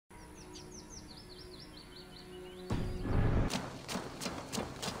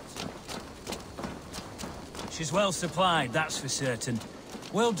She's well supplied, that's for certain.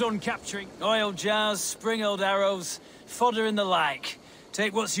 Well done capturing oil jars, spring-oiled arrows, fodder and the like.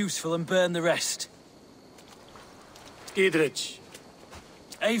 Take what's useful and burn the rest. Gidrich.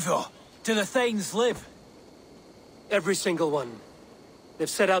 Eivor, do the Thanes live? Every single one. They've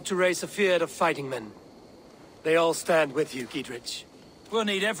set out to raise a fear of fighting men. They all stand with you, Gidrich. We'll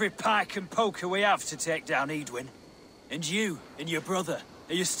need every pike and poker we have to take down Eadwyn. And you, and your brother,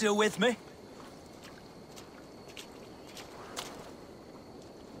 are you still with me?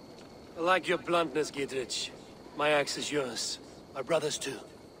 I like your bluntness, Gidrich. My axe is yours. My brother's too.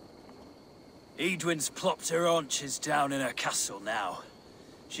 Eadwyn's plopped her haunches down in her castle now.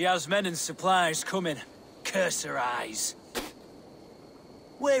 She has men and supplies coming. Curse her eyes.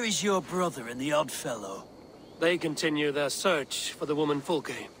 Where is your brother and the odd fellow? They continue their search for the woman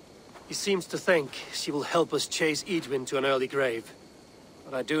Fulke. He seems to think she will help us chase Eadwyn to an early grave.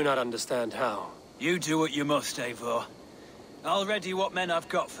 But I do not understand how. You do what you must, Eivor. I'll ready what men I've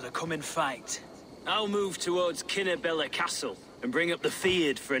got for the coming fight. I'll move towards Kinnabella Castle and bring up the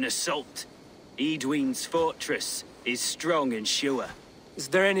feared for an assault. Eadwyn's fortress is strong and sure. Is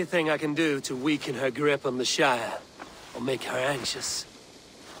there anything I can do to weaken her grip on the Shire? Or make her anxious?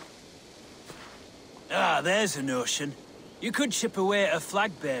 Ah, there's a notion. You could chip away at her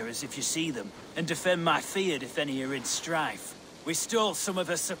flag-bearers if you see them, and defend my feared if any are in strife. We stole some of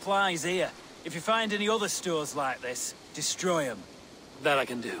her supplies here. If you find any other stores like this, destroy them. That I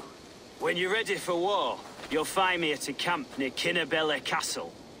can do. When you're ready for war, you'll find me at a camp near Kinnabella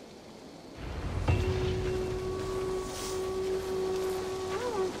Castle.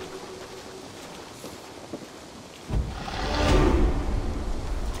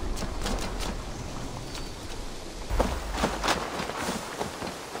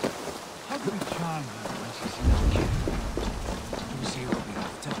 How do we charm her when she's in our care? Do we say what we're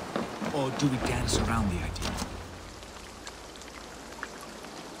after? Or do we dance around the idea?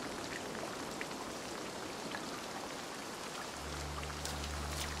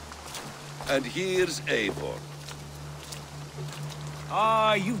 And here's Eivor.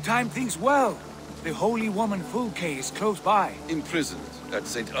 Ah, you timed things well. The holy woman Fulke is close by. Imprisoned at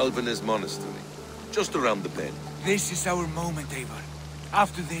St. Alban's monastery, just around the bend. This is our moment, Eivor.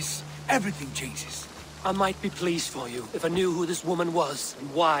 After this, everything changes. I might be pleased for you if I knew who this woman was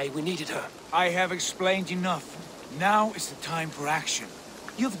and why we needed her. I have explained enough. Now is the time for action.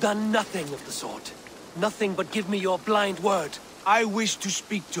 You've done nothing of the sort. Nothing but give me your blind word. I wish to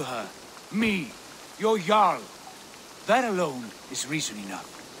speak to her. Me, your Jarl. That alone is reason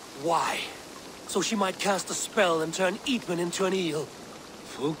enough. Why? So she might cast a spell and turn Eadwyn into an eel.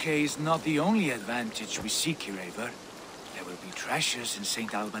 Fulke is not the only advantage we seek here, Eivor. There will be treasures in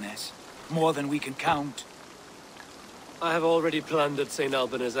St. Alban's. More than we can count. I have already plundered St.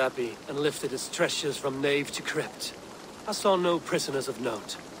 Alban's Abbey and lifted its treasures from nave to crypt. I saw no prisoners of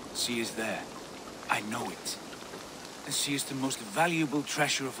note. She is there. I know it. And she is the most valuable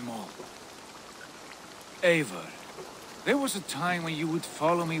treasure of them all. Eivor, there was a time when you would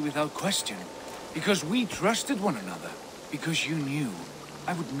follow me without question. Because we trusted one another. Because you knew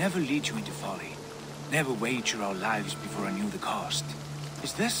I would never lead you into folly. Never wager our lives before I knew the cost.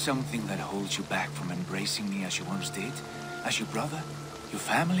 Is there something that holds you back from embracing me as you once did? As your brother? Your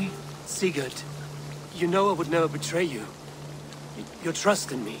family? Sigurd, you know I would never betray you. Your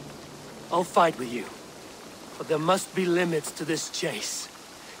trust in me. I'll fight with you. But there must be limits to this chase.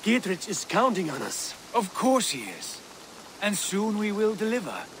 Gidrich is counting on us. Of course he is. And soon we will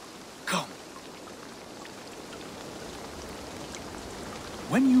deliver. Come.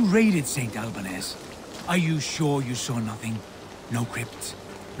 When you raided St. Alban's, are you sure you saw nothing? No crypts?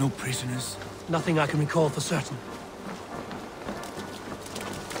 No prisoners? Nothing I can recall for certain.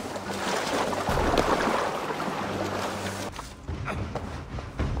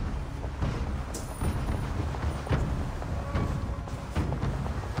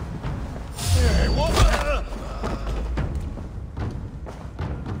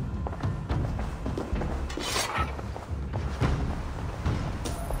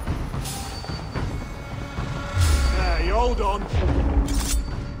 Hold on.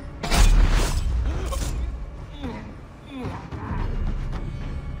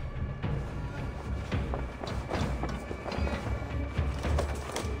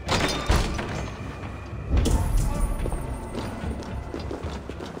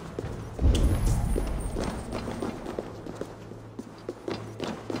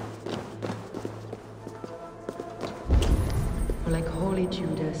 Like holy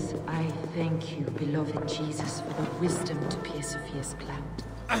Judas, I thank you, beloved Jesus, for the wisdom to pierce Sophia's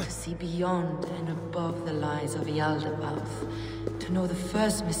cloud, to see beyond and above the lies of Yaldabaoth, to know the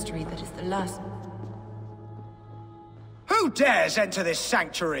first mystery that is the last. Who dares enter this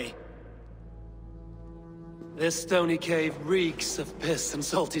sanctuary? This stony cave reeks of piss and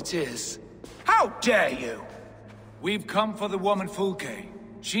salty tears. How dare you? We've come for the woman Fulke.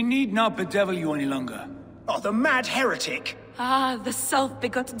 She need not bedevil you any longer. Oh, the mad heretic! Ah, the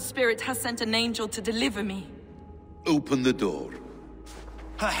self-begotten spirit has sent an angel to deliver me. Open the door.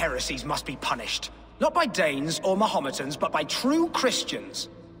 Her heresies must be punished. Not by Danes or Mahometans, but by true Christians.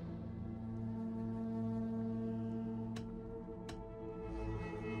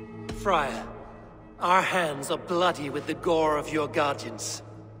 Friar, our hands are bloody with the gore of your guardians.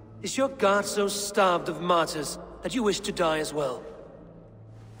 Is your god so starved of martyrs that you wish to die as well?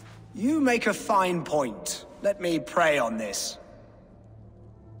 You make a fine point. Let me pray on this.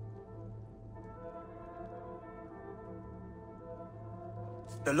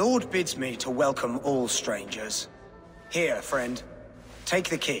 The Lord bids me to welcome all strangers. Here, friend, take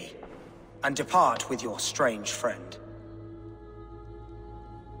the key, and depart with your strange friend.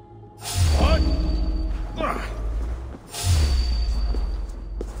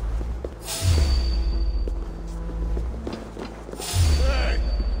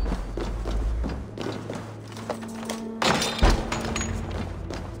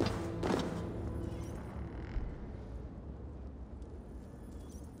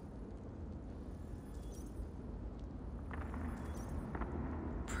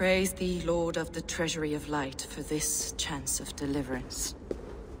 Praise thee, Lord of the Treasury of Light, for this chance of deliverance.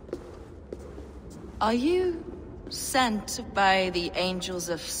 Are you sent by the angels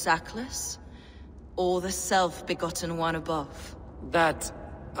of Sackless, or the self-begotten one above? That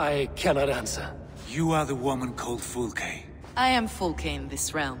I cannot answer. You are the woman called Fulke. I am Fulke in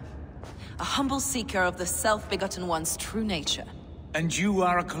this realm, a humble seeker of the self-begotten one's true nature. And you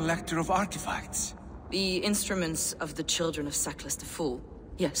are a collector of artifacts. The instruments of the children of Sackless the Fool.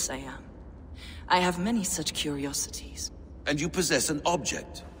 Yes, I am. I have many such curiosities. And you possess an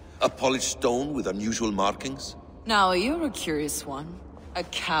object? A polished stone with unusual markings? Now, you're a curious one. A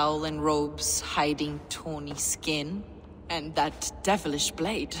cowl and robes hiding tawny skin. And that devilish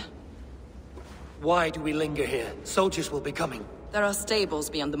blade. Why do we linger here? Soldiers will be coming. There are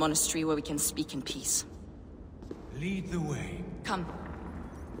stables beyond the monastery where we can speak in peace. Lead the way. Come.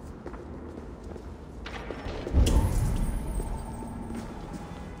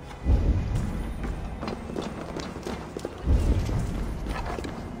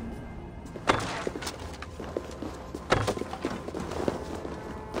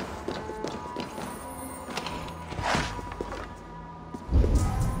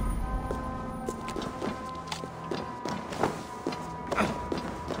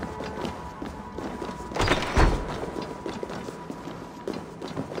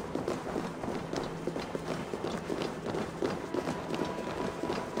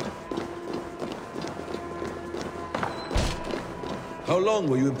 How long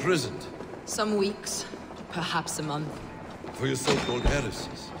were you imprisoned? Some weeks, perhaps a month. For your so-called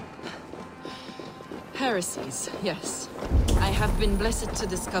heresies? Heresies, yes. I have been blessed to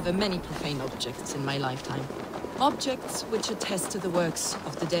discover many profane objects in my lifetime. Objects which attest to the works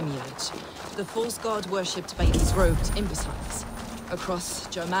of the Demiurge, the false god worshipped by these robed imbeciles. Across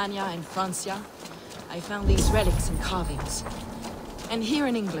Germania and Francia, I found these relics and carvings. And here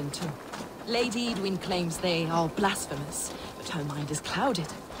in England, too. Lady Edwin claims they are blasphemous, but her mind is clouded.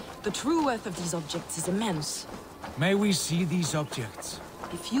 The true worth of these objects is immense. May we see these objects?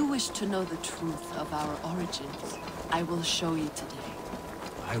 If you wish to know the truth of our origins, I will show you today.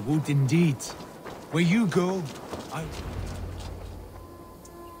 I would indeed. Where you go, I...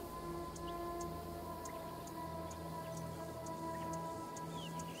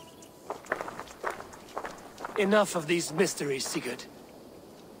 Enough of these mysteries, Sigurd.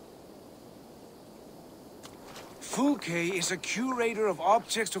 Fulke is a curator of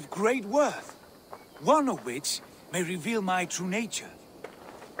objects of great worth, one of which may reveal my true nature.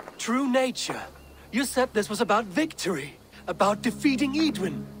 True nature? You said this was about victory, about defeating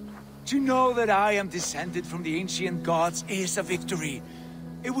Edwin. To know that I am descended from the ancient gods is a victory.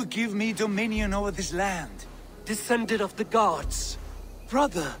 It will give me dominion over this land. Descended of the gods.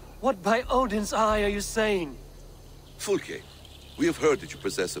 Brother, what by Odin's eye are you saying? Fulke, we have heard that you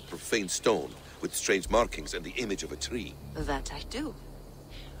possess a profane stone with strange markings and the image of a tree. That I do.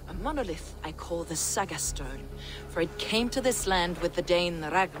 A monolith I call the Saga Stone, for it came to this land with the Dane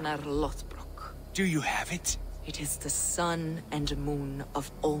Ragnar Lothbrok. Do you have it? It is the sun and moon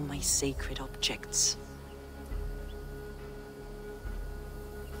of all my sacred objects.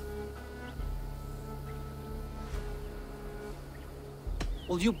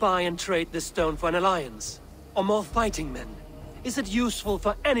 Will you buy and trade this stone for an alliance? Or more fighting men? Is it useful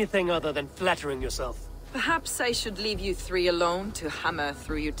for anything other than flattering yourself? Perhaps I should leave you three alone to hammer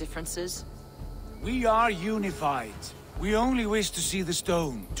through your differences. We are unified. We only wish to see the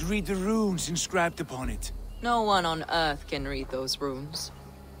stone, to read the runes inscribed upon it. No one on Earth can read those runes.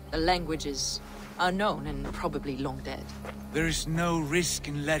 The languages are known and probably long dead. There is no risk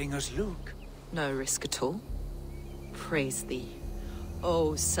in letting us look. No risk at all. Praise thee,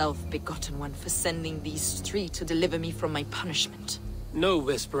 O self-begotten one, for sending these three to deliver me from my punishment. No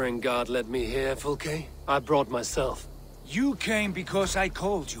whispering god led me here, Fulke. I brought myself. You came because I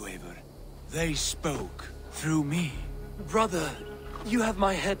called you, Eivor. They spoke through me. Brother, you have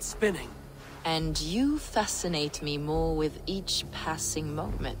my head spinning. And you fascinate me more with each passing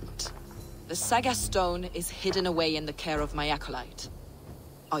moment. The Saga Stone is hidden away in the care of my acolyte.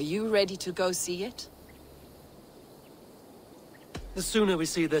 Are you ready to go see it? The sooner we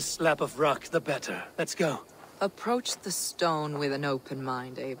see this slab of rock, the better. Let's go. Approach the stone with an open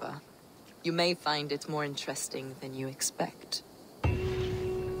mind, Eivor. You may find it more interesting than you expect.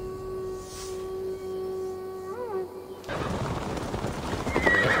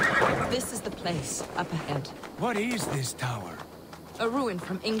 This is the place, up ahead. What is this tower? A ruin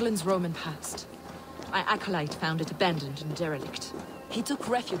from England's Roman past. My acolyte found it abandoned and derelict. He took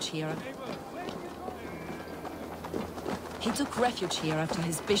refuge here after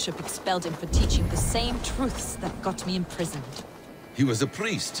his bishop expelled him for teaching the same truths that got me imprisoned. He was a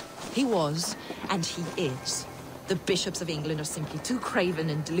priest. He was, and he is. The bishops of England are simply too craven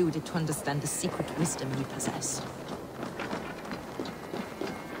and deluded to understand the secret wisdom he possessed.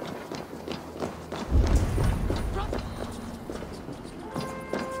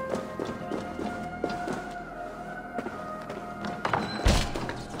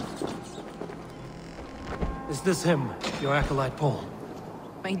 Is this him, your acolyte Paul?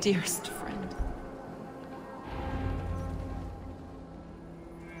 My dearest friend.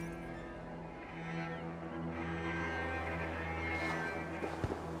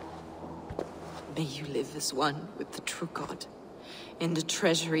 May you live as one with the true God, in the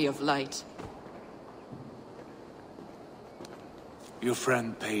treasury of light. Your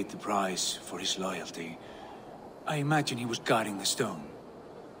friend paid the price for his loyalty. I imagine he was guarding the stone.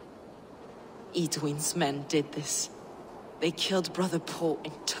 Eadwin's men did this. They killed Brother Paul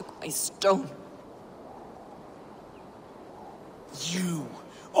and took my stone. You,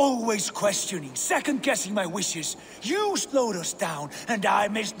 always questioning, second-guessing my wishes. You slowed us down, and I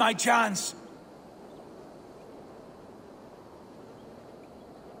missed my chance.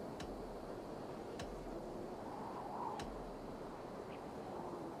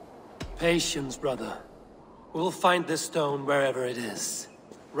 Patience, brother. We'll find this stone wherever it is.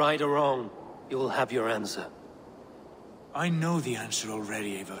 Right or wrong, you will have your answer. I know the answer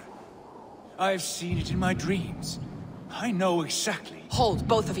already, Eivor. I've seen it in my dreams. I know exactly. Hold,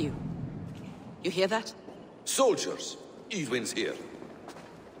 both of you. You hear that? Soldiers, Eadwin's here.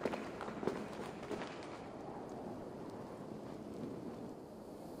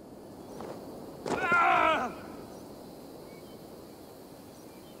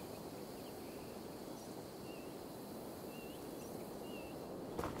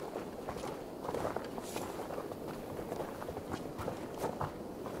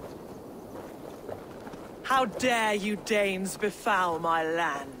 How dare you Danes befoul my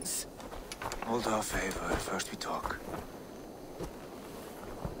lands? Hold off, Eivor. First we talk.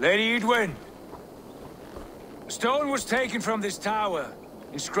 Lady Eadwin! A stone was taken from this tower,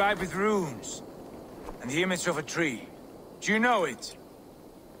 inscribed with runes, and the image of a tree. Do you know it?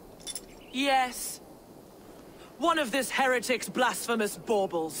 Yes. One of this heretic's blasphemous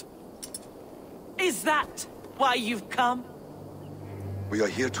baubles. Is that why you've come? We are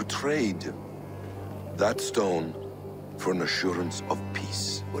here to trade that stone for an assurance of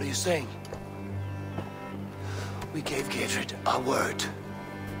peace. What are you saying? We gave Gatred our word.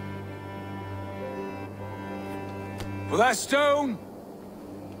 For that stone,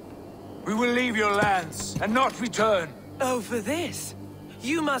 we will leave your lands and not return. Oh, for this,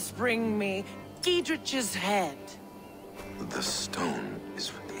 you must bring me Giedrich's head. The stone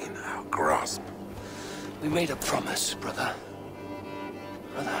is within our grasp. We made a promise, brother.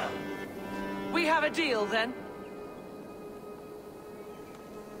 Brother. We have a deal, then?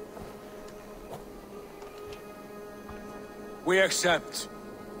 We accept.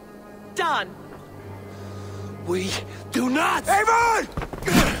 Done! We do not! Eivor!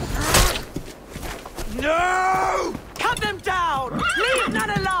 No! Cut them down! Leave none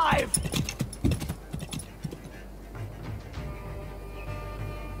alive!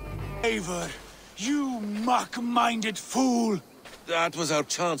 Eivor, you mock-minded fool! That was our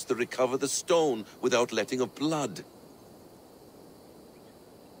chance to recover the stone without letting of blood.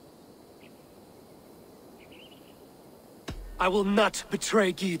 I will not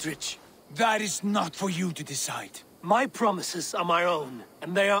betray Giedrich. That is not for you to decide. My promises are my own,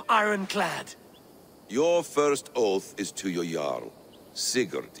 and they are ironclad. Your first oath is to your Jarl,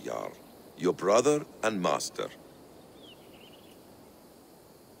 Sigurd Jarl, your brother and master.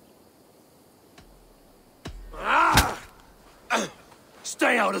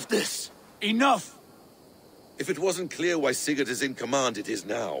 Stay out of this! Enough! If it wasn't clear why Sigurd is in command, it is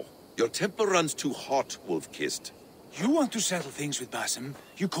now. Your temper runs too hot, Wolf-Kissed. You want to settle things with Basim,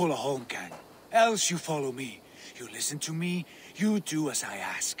 you call a holmgang. Else you follow me. You listen to me, you do as I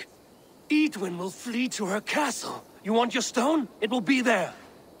ask. Eidwin will flee to her castle. You want your stone? It will be there.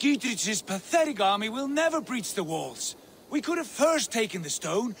 Giedrich's pathetic army will never breach the walls. We could have first taken the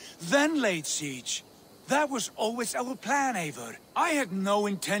stone, then laid siege. That was always our plan, Eivor. I had no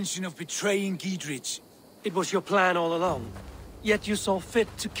intention of betraying Giedrich. It was your plan all along. Yet you saw fit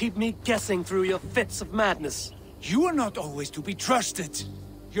to keep me guessing through your fits of madness. You are not always to be trusted.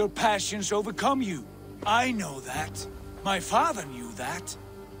 Your passions overcome you. I know that. My father knew that.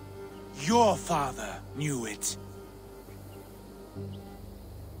 Your father knew it.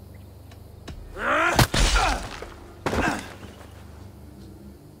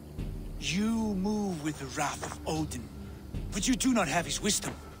 You move with the wrath of Odin, but you do not have his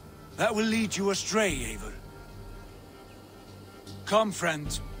wisdom. That will lead you astray, Eivor. Come,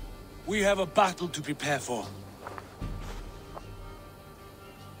 friend. We have a battle to prepare for.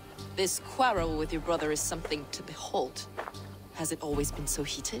 This quarrel with your brother is something to behold. Has it always been so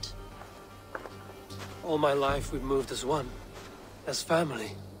heated? All my life we've moved as one. As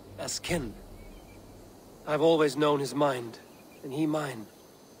family. As kin. I've always known his mind, and he mine.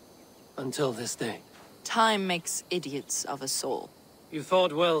 Until this day. Time makes idiots of us all. You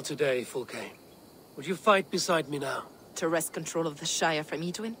fought well today, Fulke. Would you fight beside me now? To wrest control of the Shire from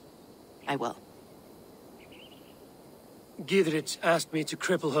Eidwin? I will. Giedrich asked me to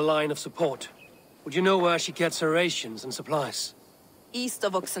cripple her line of support. Would you know where she gets her rations and supplies? East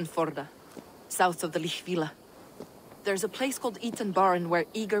of Oxenefordscire, south of the Lich. There's a place called ʻeɪvɔːr where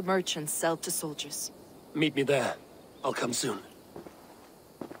eager merchants sell to soldiers. Meet me there. I'll come soon.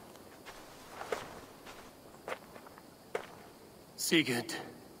 Sigurd,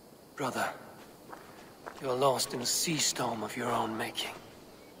 brother, you're lost in a sea storm of your own making.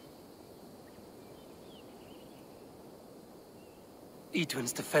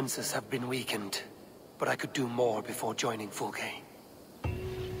 Eidwin's defenses have been weakened, but I could do more before joining Fulke.